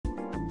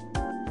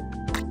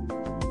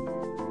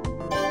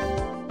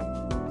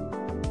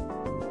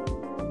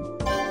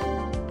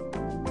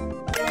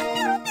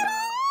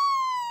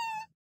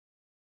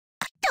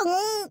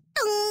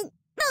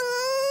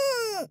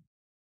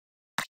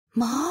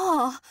ま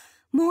あ、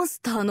モン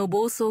スターの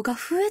暴走が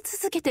増え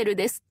続けてる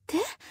ですって？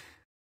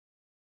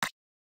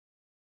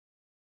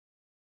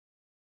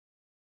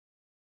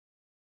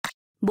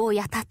坊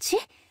やたち、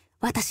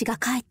私が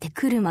帰って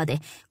くるまで、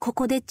こ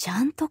こでち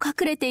ゃんと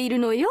隠れている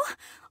のよ。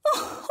お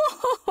ほ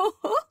ほ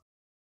ほほ。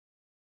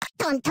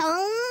トントン、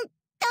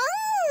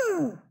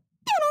トン！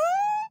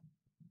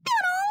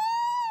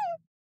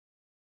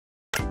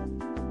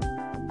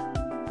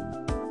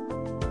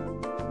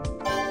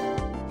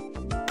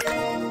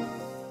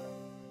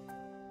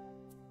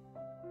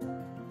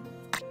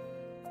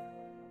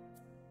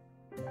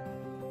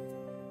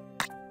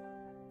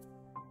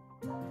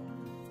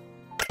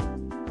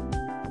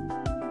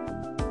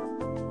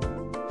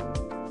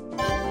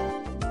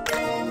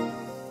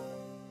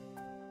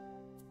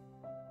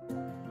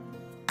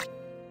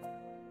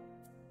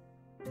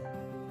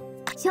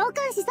召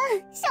喚師さん、召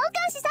喚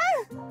師さ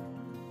ん！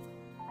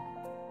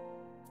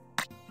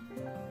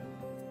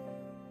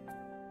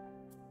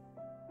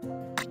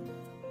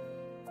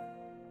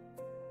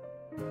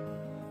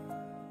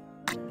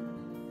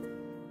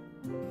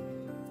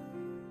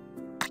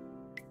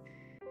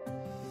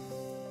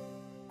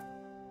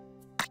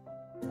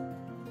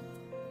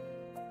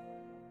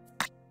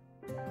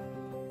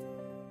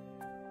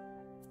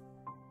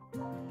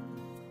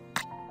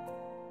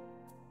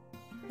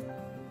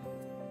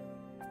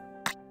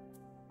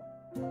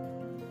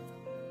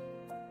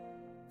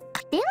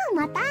では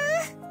また。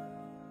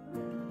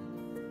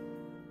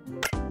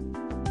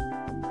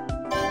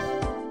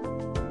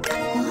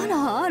あ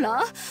らあ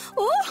ら、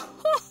おほ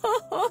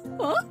ほほ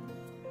ほ。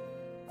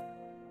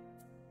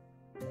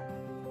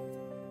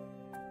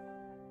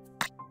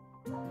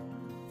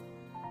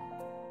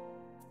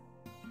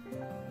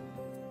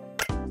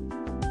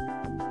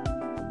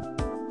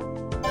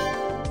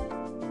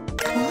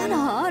あ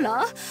らあ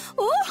ら、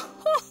おほ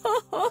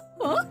ほほ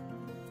ほ。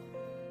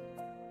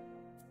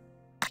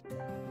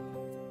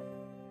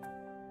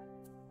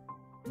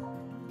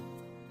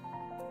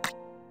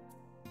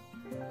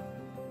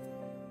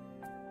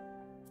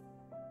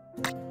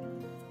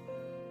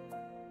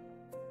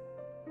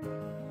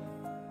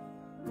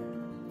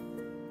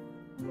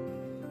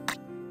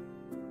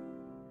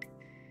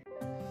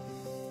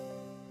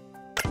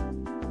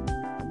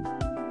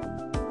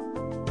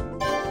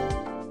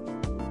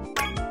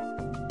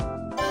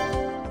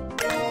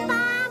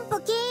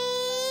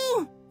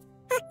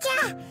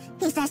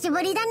久し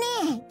ぶりだね。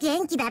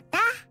元気だった？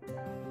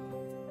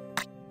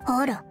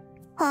あら、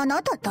あ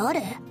なた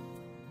誰？あ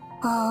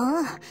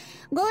あ、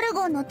ゴル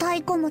ゴンの太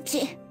鼓持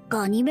ち、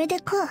ガニメデ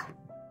か。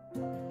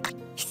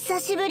久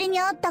しぶりに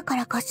会ったか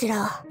らかし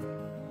ら。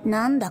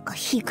なんだか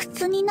卑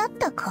屈になっ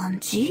た感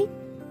じ？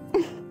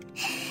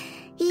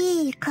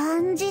いい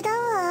感じだ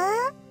わ。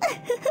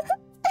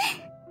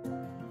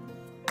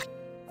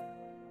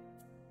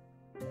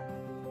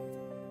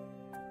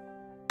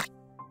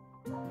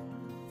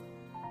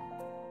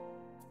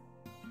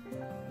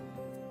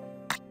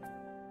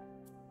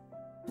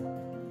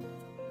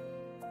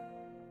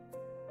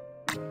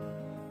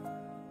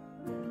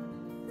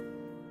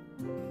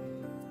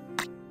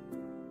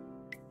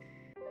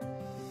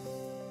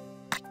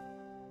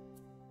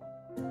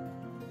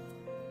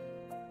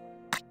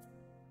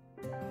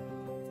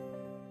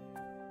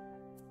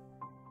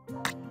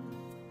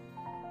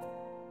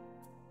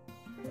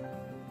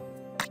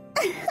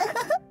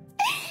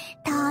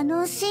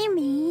楽し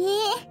み。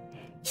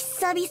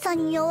久々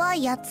に弱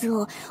いやつ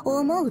を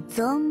思う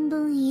存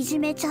分いじ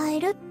めちゃえ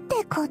るっ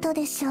てこと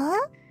でしょ？はあ、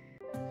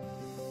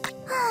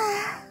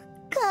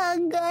考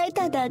え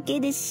ただけ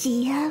で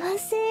幸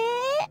せ。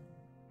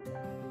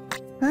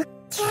うっ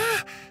きゃー、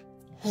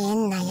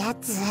変なや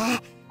つ。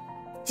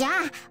じゃあ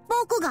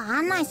僕が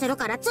案内する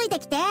からついて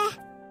きて。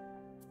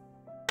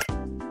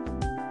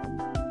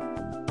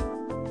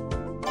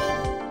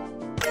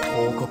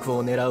王国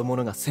を狙う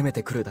者が攻め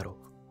てくるだろう。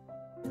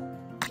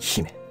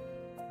姫、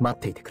待っ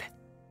ていてくれ。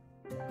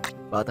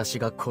私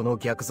がこの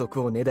逆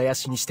賊を根絶や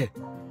しにして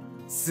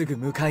すぐ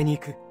迎えに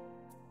行く。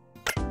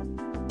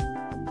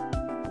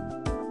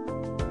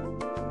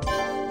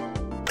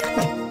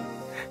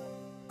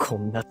こ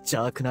んな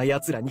邪悪な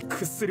奴らに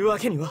屈するわ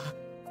けには。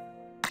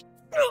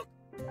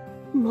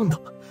なんだ、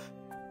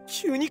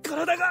急に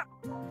体が。あ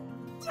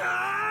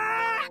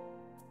あ！